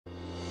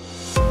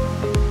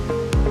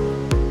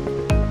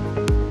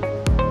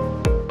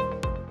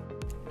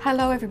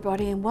Hello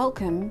everybody and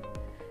welcome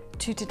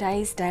to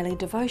today's daily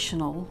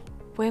devotional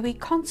where we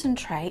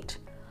concentrate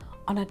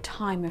on a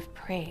time of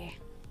prayer.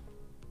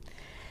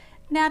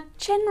 Now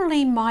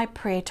generally my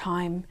prayer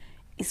time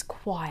is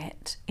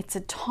quiet. It's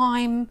a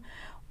time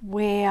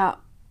where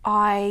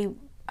I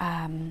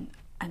am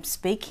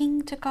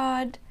speaking to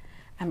God,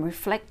 I'm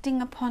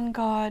reflecting upon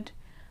God,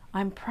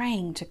 I'm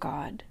praying to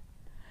God.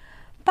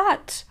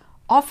 But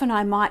often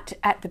I might,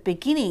 at the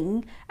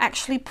beginning,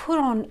 actually put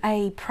on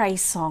a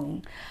praise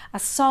song, a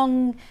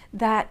song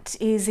that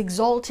is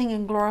exalting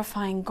and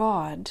glorifying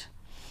God.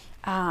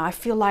 I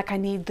feel like I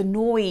need the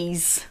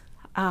noise,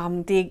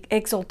 the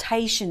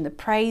exaltation, the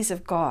praise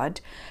of God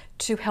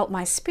to help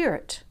my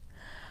spirit.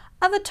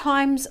 Other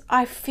times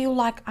I feel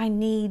like I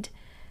need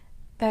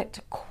that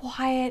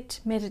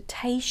quiet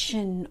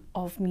meditation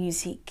of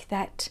music,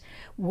 that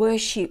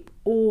worship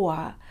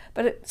awe,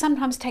 but it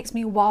sometimes takes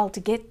me a while to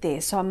get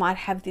there. So I might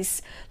have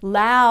this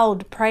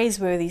loud,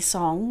 praiseworthy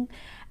song,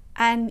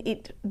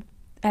 and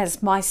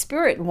as my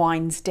spirit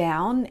winds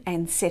down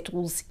and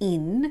settles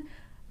in,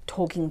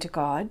 talking to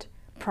God,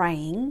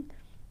 praying,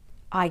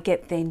 I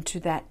get then to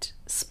that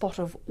spot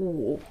of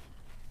awe.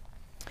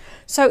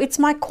 So it's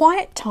my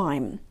quiet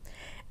time.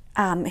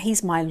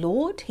 He's my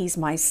Lord, He's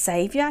my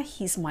Saviour,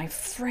 He's my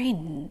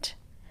friend.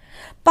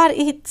 But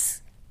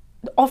it's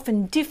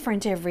often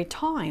different every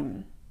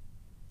time.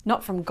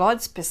 Not from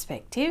God's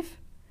perspective,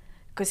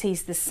 because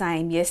He's the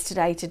same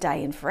yesterday,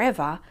 today and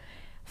forever.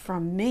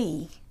 From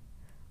me,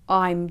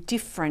 I'm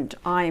different.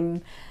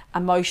 I'm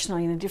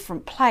emotionally in a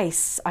different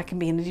place. I can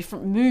be in a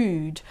different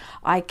mood.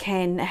 I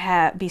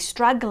can be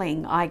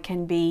struggling. I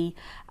can be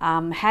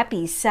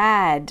happy,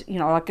 sad.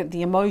 Like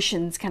the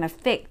emotions can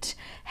affect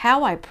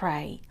how I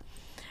pray.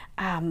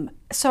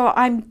 So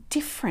I'm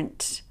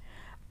different,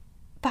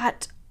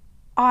 but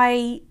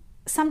I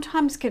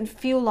sometimes can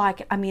feel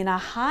like I'm in a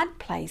hard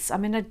place.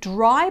 I'm in a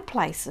dry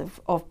place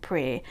of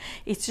prayer.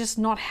 It's just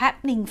not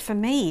happening for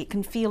me. It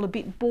can feel a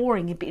bit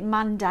boring, a bit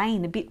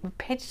mundane, a bit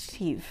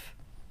repetitive.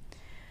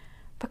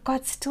 But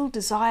God still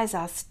desires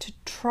us to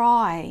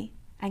try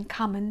and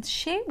come and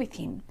share with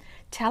Him.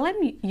 Tell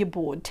Him you're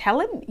bored.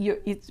 Tell Him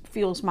it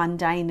feels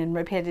mundane and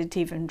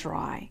repetitive and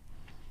dry.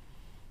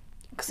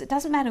 Because it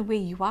doesn't matter where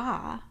you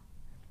are.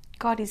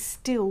 God is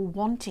still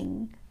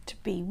wanting to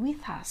be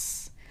with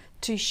us,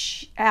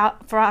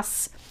 for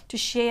us to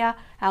share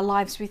our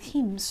lives with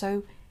Him.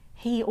 So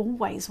He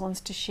always wants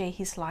to share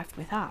His life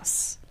with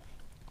us.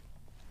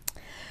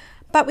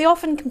 But we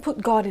often can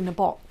put God in a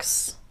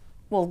box.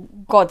 Well,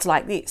 God's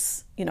like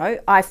this.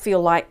 I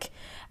feel like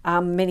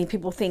many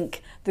people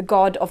think the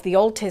God of the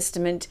Old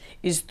Testament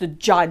is the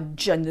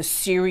judge and the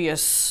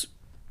serious,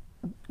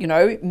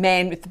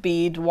 man with the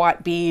beard,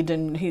 white beard,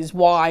 and who's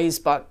wise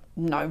but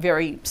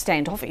very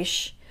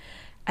standoffish.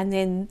 And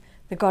then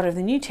the God of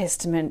the New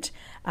Testament,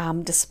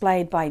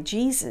 displayed by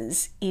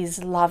Jesus,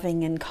 is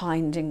loving and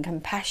kind and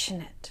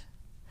compassionate.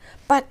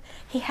 But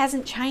He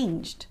hasn't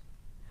changed.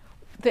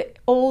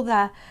 All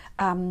the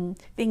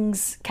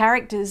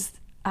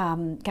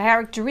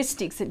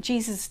characteristics that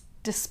Jesus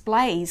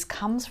displays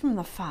comes from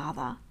the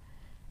Father,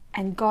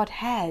 and God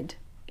had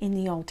in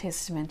the Old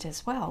Testament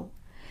as well.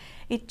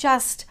 It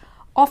just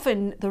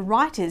often the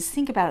writers,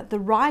 think about it, the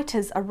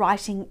writers are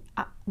writing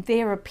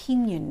their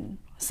opinion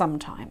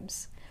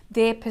sometimes,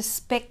 their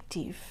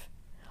perspective.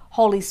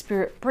 Holy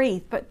Spirit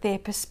breathed, but their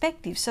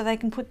perspective, so they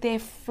can put their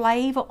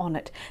flavour on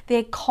it,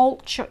 their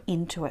culture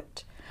into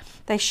it.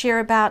 They share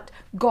about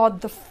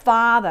God the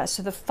Father,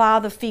 so the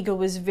father figure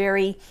was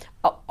very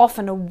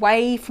often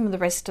away from the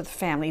rest of the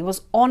family. He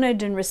was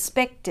honoured and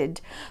respected,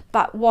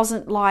 but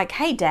wasn't like,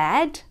 hey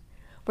Dad.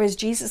 Whereas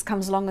Jesus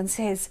comes along and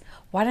says,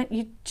 why don't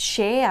you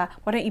share?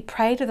 Why don't you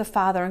pray to the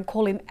Father and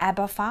call Him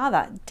Abba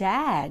Father,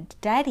 Dad,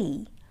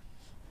 Daddy?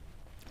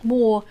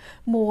 More,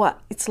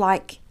 it's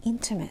like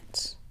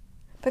intimate.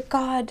 But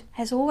God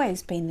has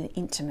always been an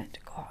intimate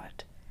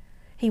God.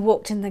 He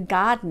walked in the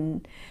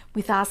garden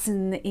with us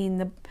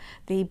in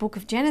the book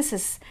of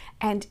Genesis,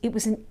 and it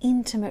was an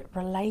intimate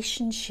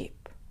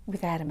relationship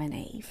with Adam and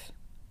Eve.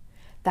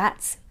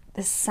 That's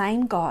the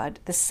same God,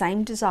 the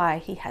same desire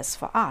He has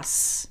for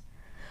us.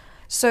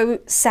 So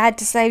sad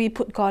to say we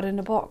put God in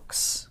a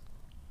box.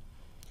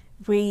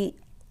 We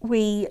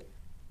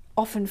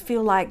often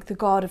feel like the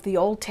God of the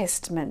Old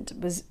Testament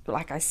was,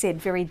 like I said,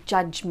 very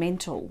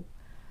judgmental,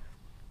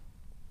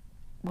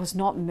 was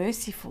not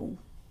merciful.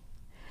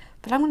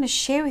 But I'm going to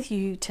share with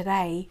you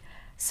today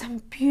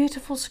some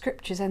beautiful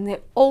scriptures, and they're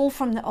all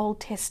from the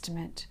Old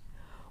Testament,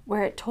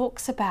 where it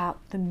talks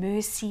about the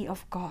mercy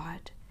of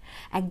God.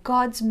 And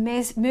God's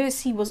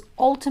mercy was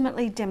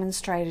ultimately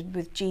demonstrated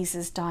with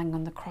Jesus dying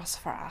on the cross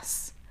for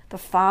us. The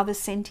Father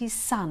sent His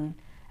Son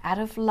out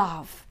of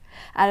love,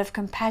 out of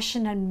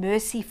compassion and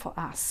mercy for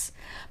us,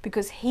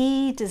 because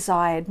He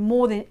desired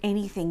more than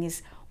anything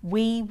is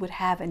we would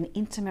have an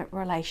intimate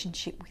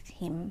relationship with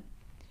Him.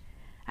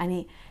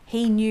 And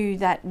he knew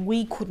that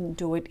we couldn't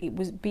do it. It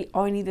would be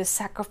only the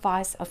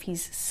sacrifice of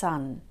His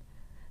Son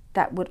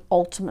that would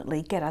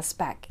ultimately get us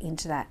back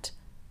into that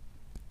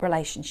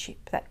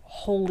relationship, that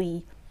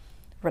holy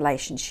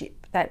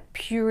relationship that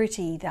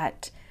purity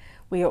that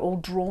we are all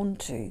drawn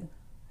to,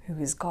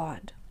 who is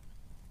God.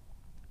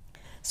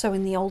 So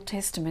in the Old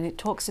Testament, it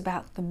talks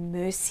about the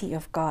mercy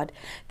of God,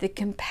 the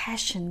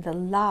compassion, the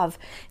love.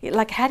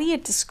 Like, how do you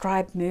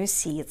describe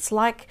mercy? It's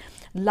like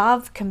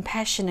love,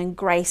 compassion, and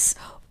grace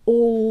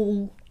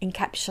all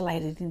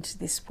encapsulated into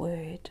this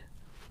word.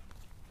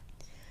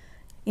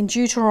 In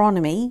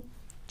Deuteronomy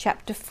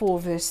chapter 4,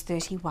 verse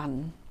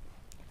 31,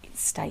 it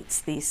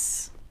states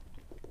this: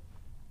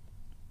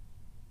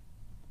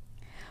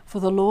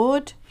 "For the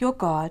Lord your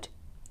God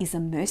is a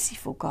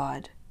merciful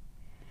God.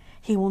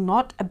 He will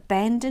not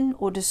abandon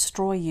or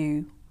destroy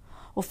you,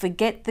 or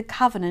forget the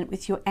covenant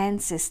with your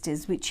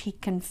ancestors, which he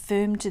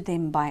confirmed to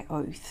them by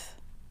oath."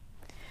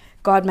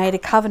 God made a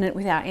covenant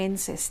with our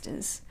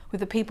ancestors,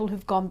 with the people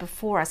who've gone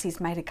before us. He's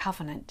made a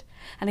covenant.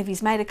 And if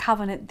he's made a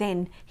covenant,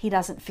 then he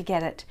doesn't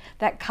forget it.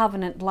 That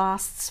covenant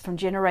lasts from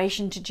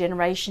generation to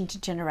generation to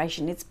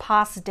generation. It's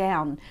passed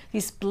down,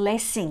 this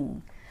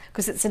blessing,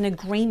 because it's an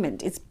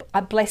agreement. It's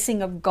a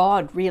blessing of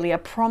God, really, a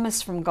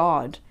promise from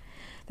God,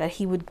 that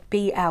he would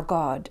be our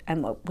God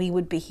and that we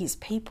would be his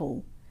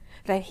people,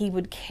 that he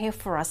would care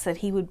for us, that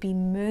he would be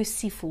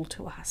merciful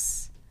to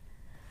us.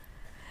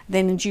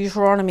 Then in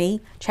Deuteronomy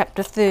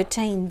chapter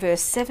 13,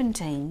 verse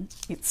 17,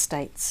 it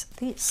states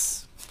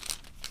this: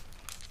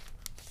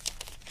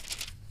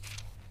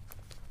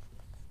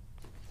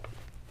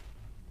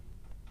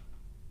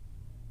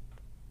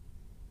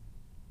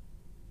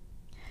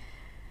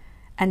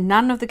 "And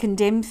none of the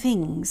condemned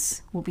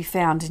things will be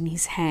found in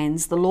his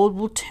hands. The Lord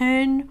will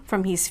turn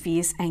from his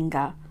fierce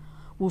anger,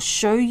 will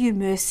show you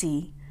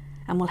mercy,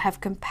 and will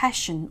have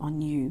compassion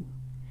on you.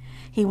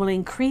 He will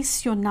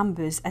increase your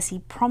numbers as he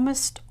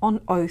promised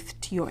on oath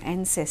to your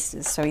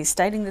ancestors." So he's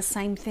stating the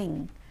same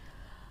thing.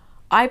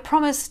 I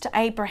promised to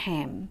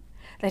Abraham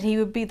that he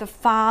would be the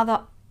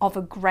father of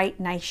a great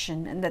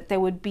nation and that there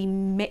would be,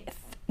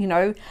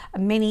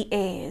 many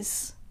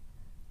heirs.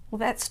 Well,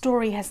 that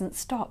story hasn't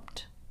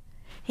stopped.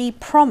 He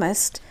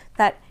promised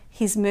that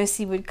his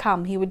mercy would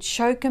come. He would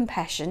show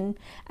compassion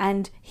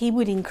and he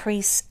would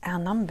increase our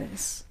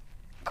numbers.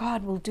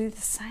 God will do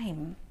the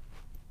same.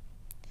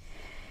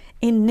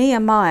 In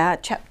Nehemiah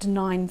chapter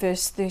 9,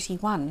 verse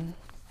 31,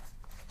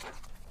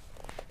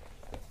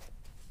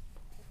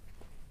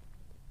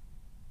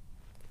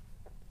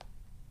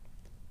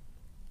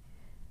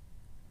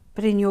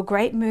 "But in your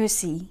great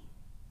mercy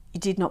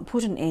you did not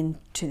put an end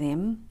to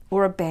them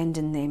or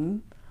abandon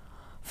them,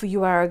 for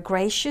you are a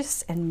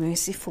gracious and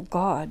merciful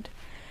God."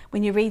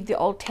 When you read the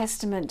Old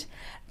Testament,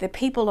 the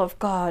people of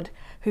God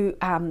who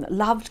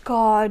loved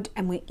God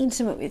and were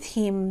intimate with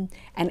him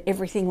and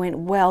everything went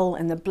well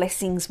and the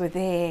blessings were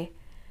there,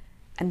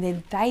 and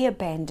then they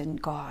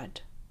abandoned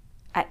God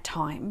at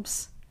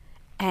times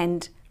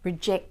and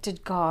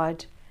rejected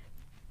God,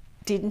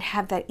 didn't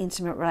have that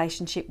intimate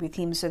relationship with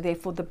him, so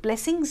therefore the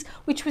blessings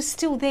which were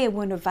still there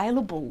weren't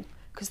available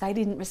because they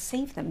didn't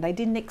receive them, they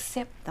didn't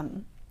accept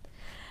them.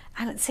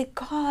 And it said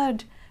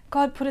God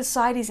put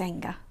aside his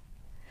anger.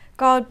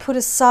 God put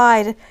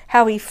aside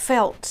how he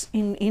felt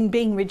in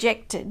being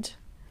rejected.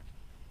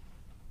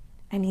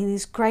 And in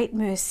his great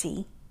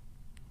mercy,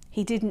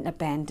 he didn't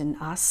abandon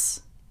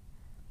us.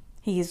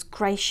 He is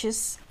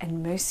gracious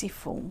and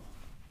merciful.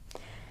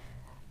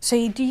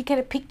 So do you get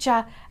a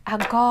picture? Our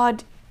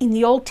God in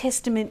the Old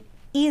Testament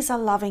is a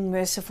loving,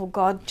 merciful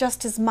God,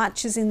 just as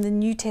much as in the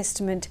New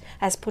Testament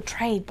as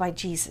portrayed by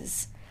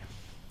Jesus.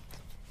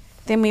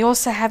 Then we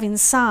also have in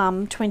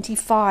Psalm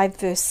 25,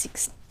 verse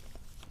 6,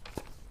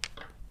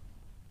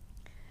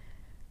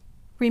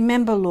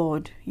 "Remember,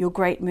 Lord, your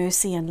great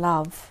mercy and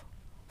love,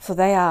 for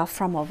they are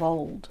from of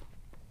old."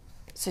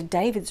 So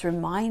David's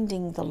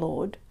reminding the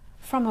Lord,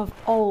 from of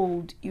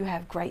old you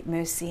have great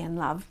mercy and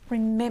love.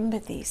 Remember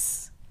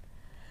this.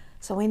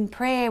 So in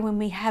prayer, when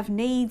we have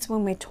needs,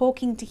 when we're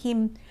talking to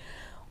him,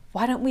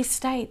 why don't we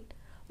state,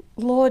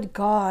 "Lord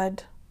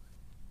God,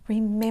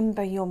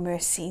 remember your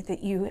mercy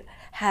that you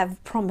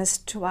have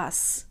promised to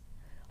us.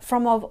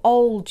 From of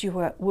old you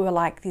were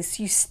like this,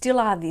 you still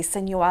are this,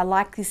 and you are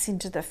like this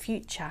into the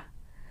future.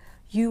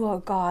 You, O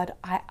God,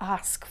 I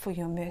ask for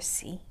your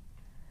mercy."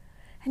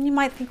 And you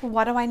might think, well,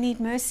 why do I need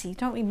mercy?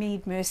 Don't we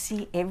need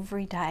mercy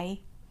every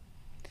day?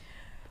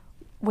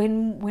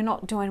 When we're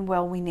not doing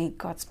well, we need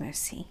God's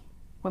mercy.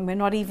 When we're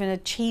not even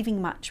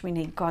achieving much, we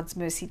need God's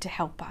mercy to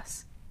help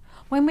us.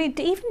 When we're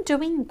even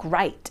doing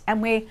great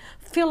and we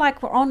feel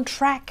like we're on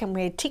track and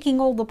we're ticking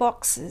all the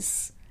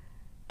boxes,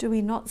 do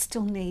we not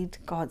still need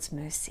God's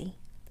mercy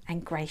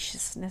and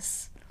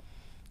graciousness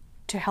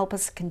to help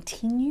us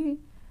continue,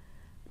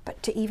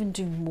 but to even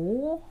do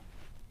more?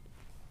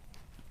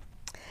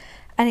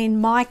 And in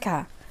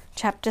Micah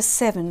chapter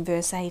 7,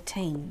 verse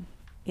 18,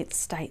 it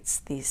states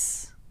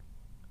this: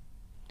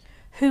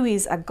 "Who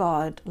is a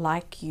God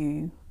like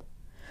you,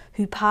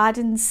 who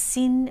pardons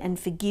sin and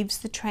forgives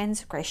the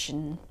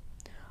transgression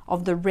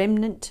of the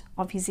remnant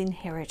of his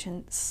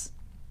inheritance?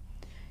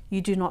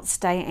 You do not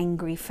stay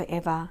angry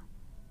forever,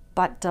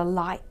 but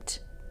delight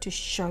to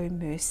show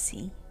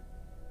mercy."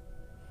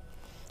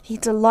 He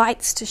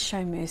delights to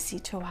show mercy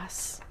to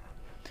us.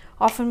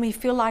 Often we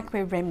feel like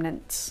we're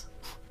remnants.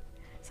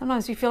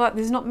 Sometimes we feel like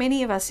there's not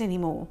many of us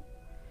anymore.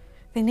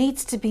 There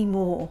needs to be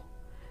more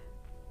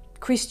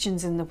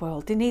Christians in the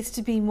world. There needs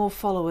to be more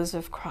followers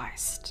of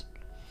Christ.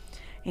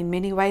 In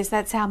many ways,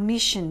 that's our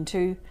mission,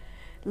 to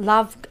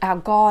love our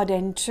God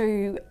and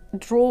to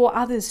draw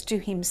others to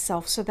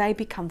Himself so they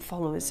become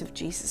followers of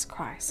Jesus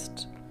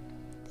Christ.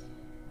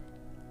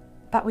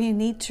 But we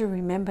need to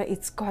remember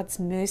it's God's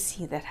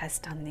mercy that has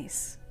done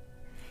this.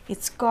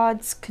 It's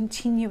God's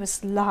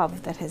continuous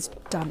love that has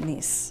done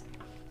this.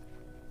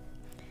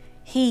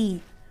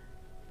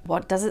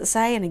 What does it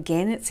say? And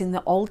again, it's in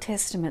the Old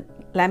Testament,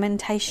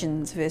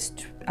 Lamentations,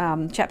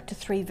 chapter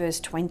 3, verse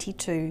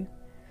 22.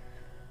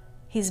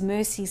 His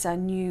mercies are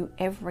new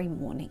every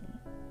morning.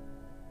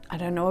 I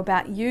don't know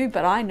about you,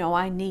 but I know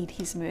I need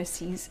His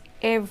mercies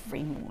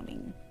every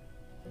morning.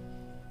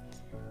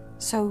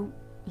 So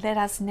let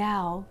us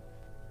now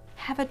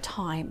have a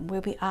time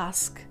where we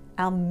ask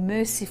our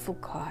merciful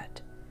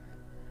God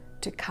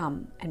to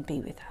come and be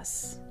with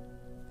us.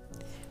 In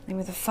the name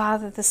of the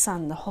Father, the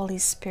Son, the Holy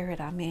Spirit,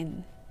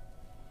 Amen.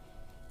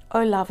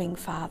 O loving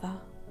Father,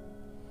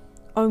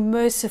 O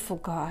merciful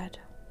God,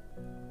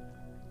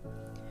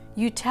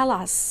 you tell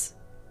us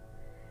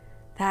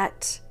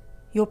that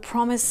your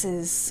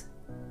promises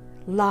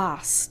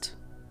last,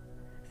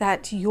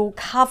 that your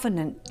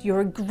covenant, your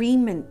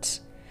agreement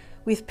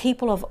with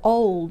people of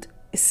old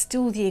is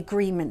still the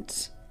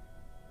agreement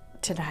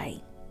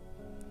today.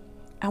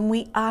 And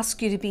we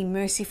ask you to be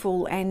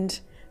merciful and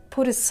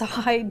put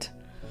aside,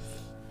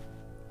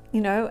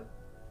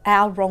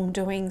 our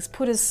wrongdoings,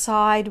 put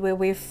aside where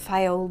we've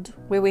failed,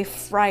 where we're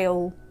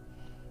frail.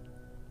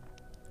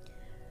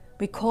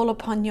 We call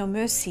upon your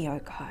mercy, O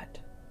God,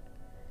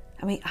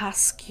 and we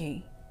ask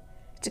you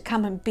to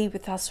come and be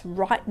with us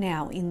right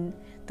now in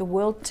the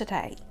world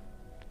today.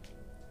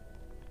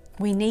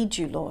 We need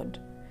you, Lord.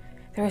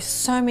 There are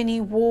so many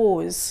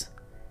wars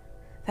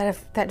that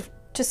have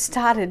just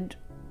started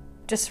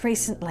just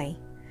recently.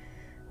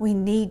 We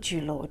need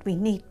you, Lord. We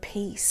need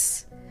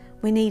peace.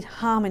 We need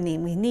harmony.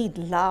 We need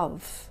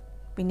love.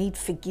 We need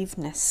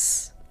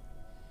forgiveness.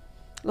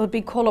 Lord,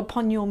 we call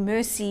upon your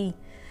mercy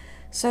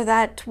so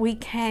that we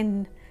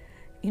can,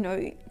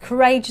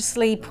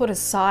 courageously put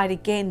aside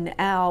again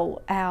our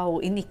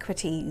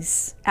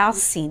iniquities, our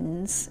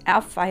sins,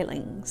 our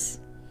failings.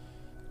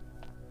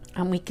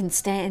 And we can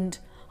stand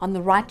on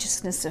the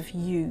righteousness of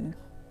you.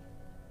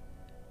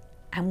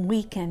 And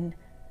we can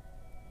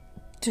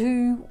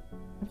do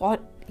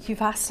what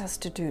you've asked us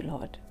to do,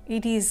 Lord.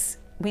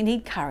 We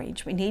need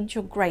courage, we need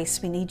your grace,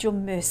 we need your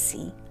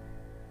mercy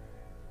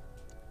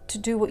to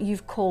do what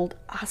you've called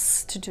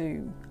us to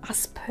do,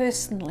 us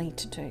personally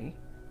to do.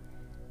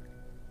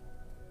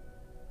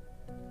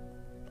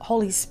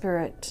 Holy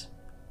Spirit,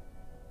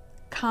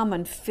 come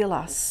and fill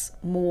us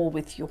more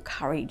with your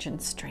courage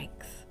and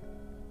strength,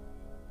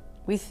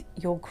 with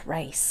your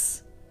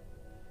grace,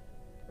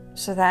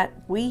 so that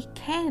we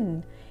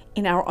can,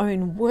 in our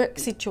own work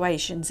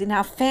situations, in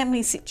our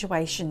family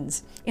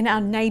situations, in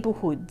our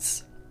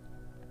neighborhoods,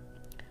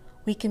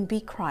 we can be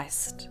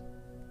Christ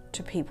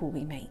to people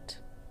we meet.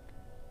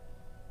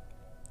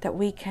 That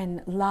we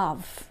can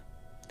love,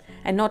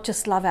 and not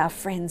just love our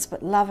friends,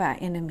 but love our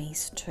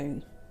enemies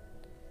too.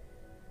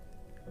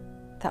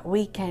 That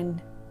we can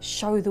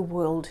show the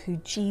world who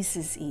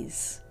Jesus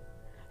is,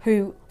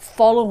 who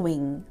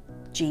following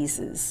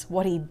Jesus,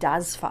 what he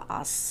does for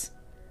us,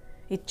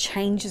 it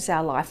changes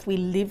our life. We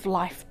live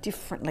life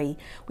differently.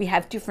 We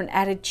have different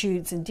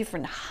attitudes and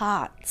different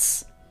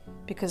hearts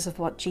because of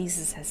what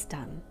Jesus has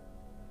done.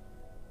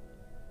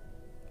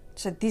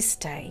 So this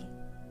day,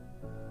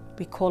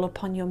 we call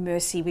upon your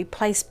mercy. We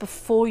place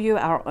before you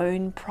our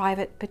own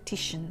private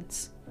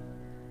petitions.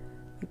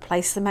 We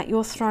place them at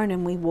your throne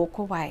and we walk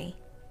away,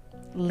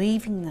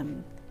 leaving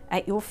them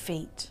at your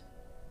feet,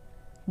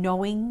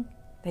 knowing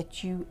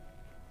that you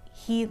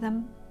hear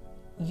them,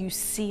 you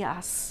see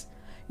us,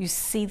 you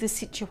see the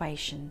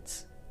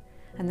situations,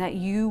 and that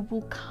you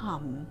will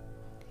come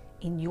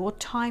in your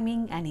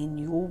timing and in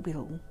your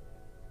will.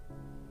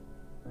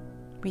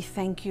 We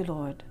thank you,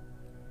 Lord,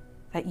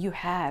 that you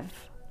have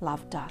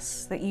loved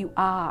us, that you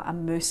are a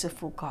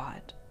merciful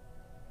God.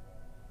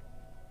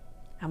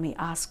 And we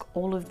ask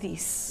all of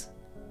this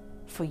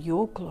for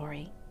your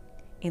glory,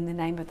 in the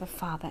name of the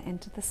Father, and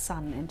to the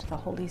Son, and to the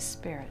Holy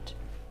Spirit.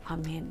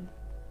 Amen.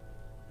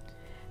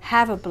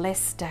 Have a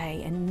blessed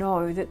day, and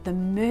know that the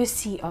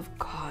mercy of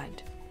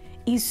God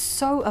is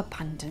so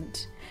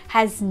abundant,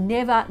 has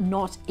never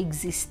not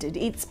existed.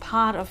 It's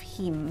part of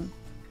him.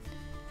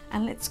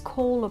 And let's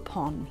call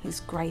upon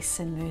his grace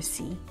and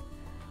mercy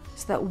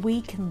so that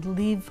we can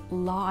live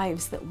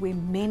lives that we're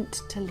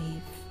meant to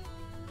live.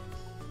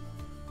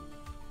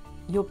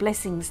 Your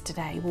blessings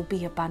today will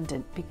be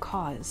abundant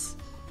because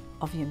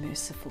of your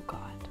merciful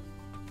God.